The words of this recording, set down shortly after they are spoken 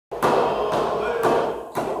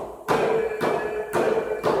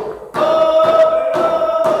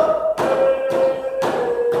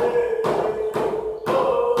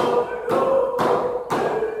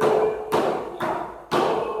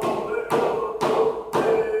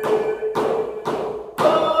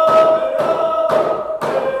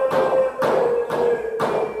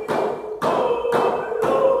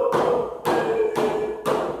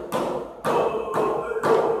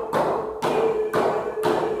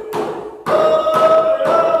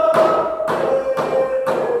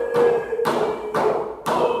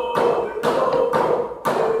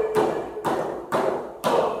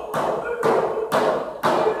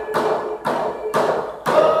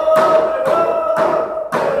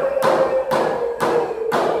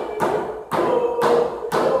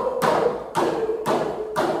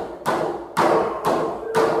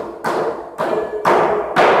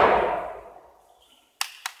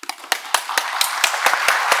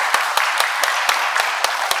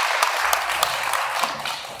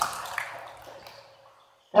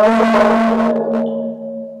That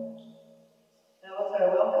was our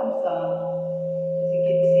welcome song. As you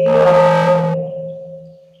can see,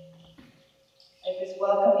 I just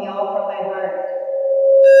welcome you all from my heart.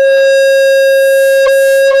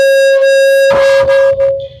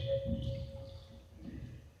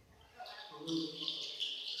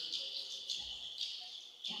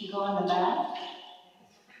 You can go on the mat.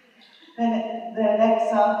 Then the next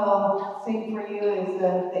song I'll sing for you is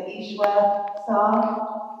the Ishwa song.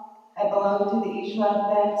 I belong to the Ishwa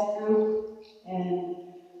dance group, and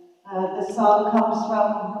the song comes from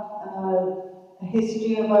a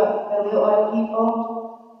history of the Lewa people.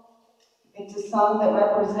 It's a song that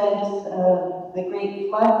represents the Great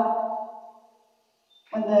Flood.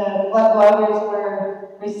 When the flood waters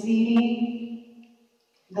were receding,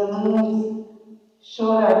 the loons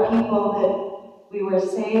showed our people that we were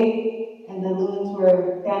safe, and the loons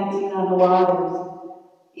were dancing on the waters.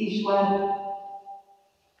 Ishwa,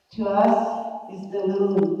 to us, is the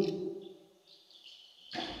loon.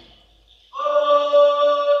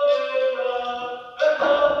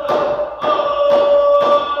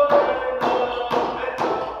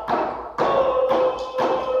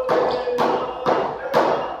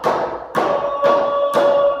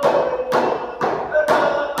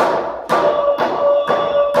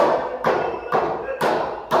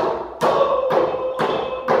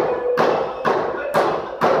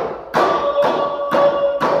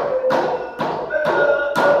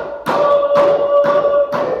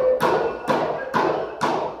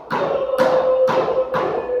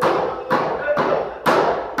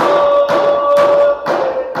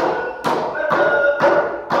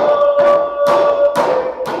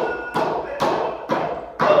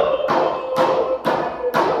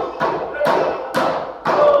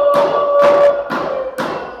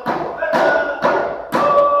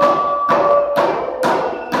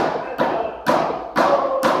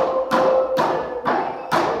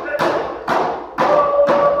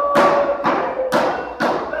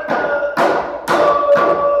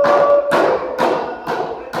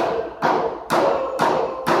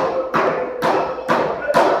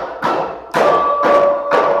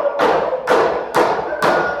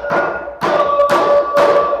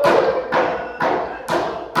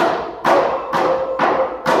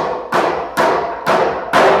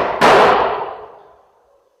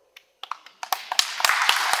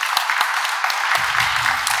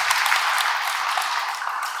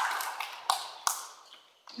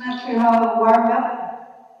 I'm not sure how warmed up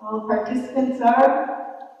all the participants are,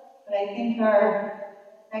 but I think our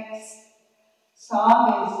next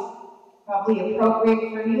song is probably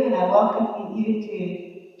appropriate for you, and I welcome you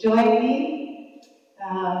to join me.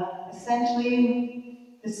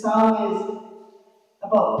 Essentially, the song is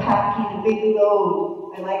about packing a big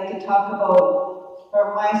load. I like to talk about,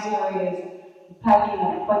 or my story is packing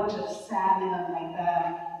a bunch of salmon on my back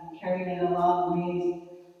and carrying it a long ways.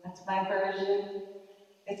 That's my version.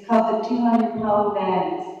 It's called the 200-pound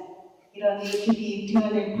dance. You don't need to be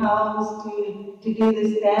 200 pounds to do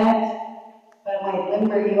this dance, but I might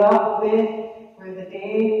limber you up a bit for the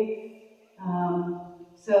day.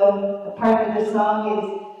 So the part of the song is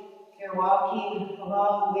you're walking a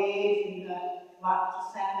long ways and you've got lots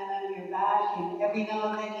of salmon on your back, and every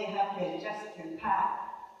now and then you have to adjust your pack.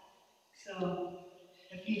 So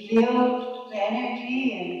if you feel the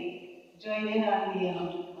energy and join in on me,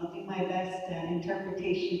 I'll do my best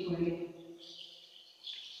interpretation for you.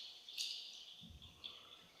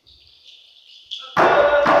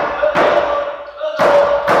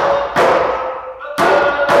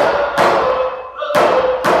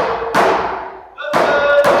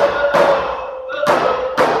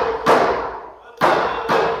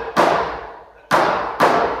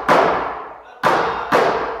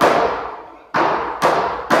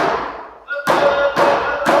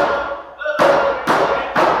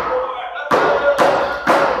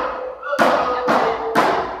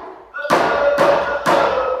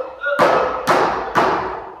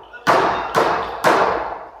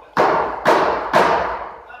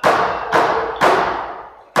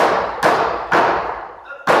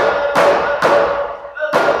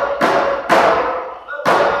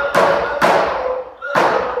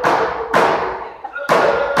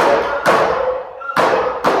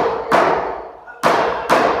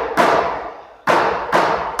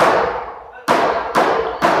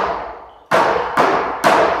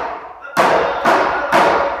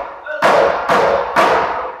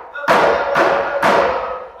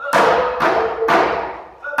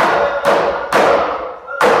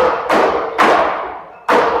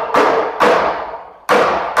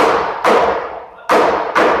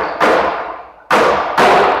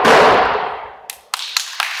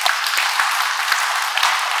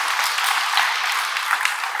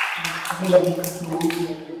 Thanks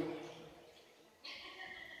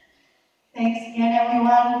again,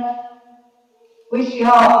 everyone. Wish you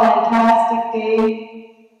all a fantastic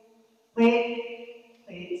day. Play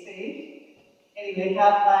it safe. Anyway,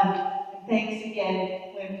 have fun. And thanks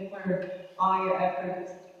again, Quinn, for all your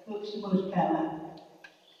efforts. Mooch to mooch, Pamela.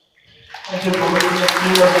 Thank you for making us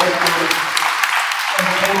feel and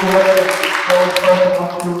the same way I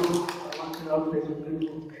want to outfit it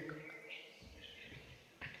beautiful.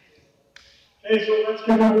 Okay, so let's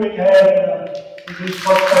give them a big hand to this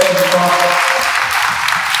podcast.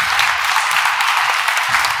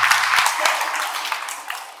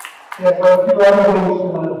 Yeah, for a few other things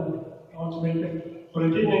I want to make it, but I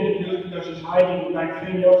didn't introduce because she's hiding back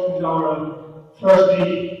there. She's our first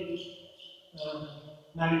aide.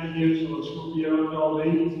 90 years, so she'll be around all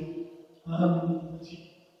day.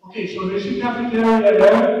 Okay, so there's a cafeteria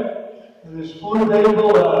there. There's food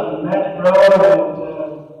available. Matt Brown and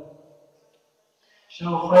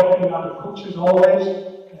Cheryl Franklin are the cooks as always,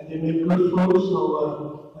 and they make good food.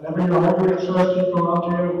 So whenever you're hungry or thirsty, go out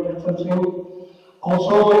there and get something.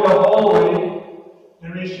 Also in the hallway,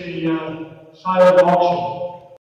 there is a silent auction.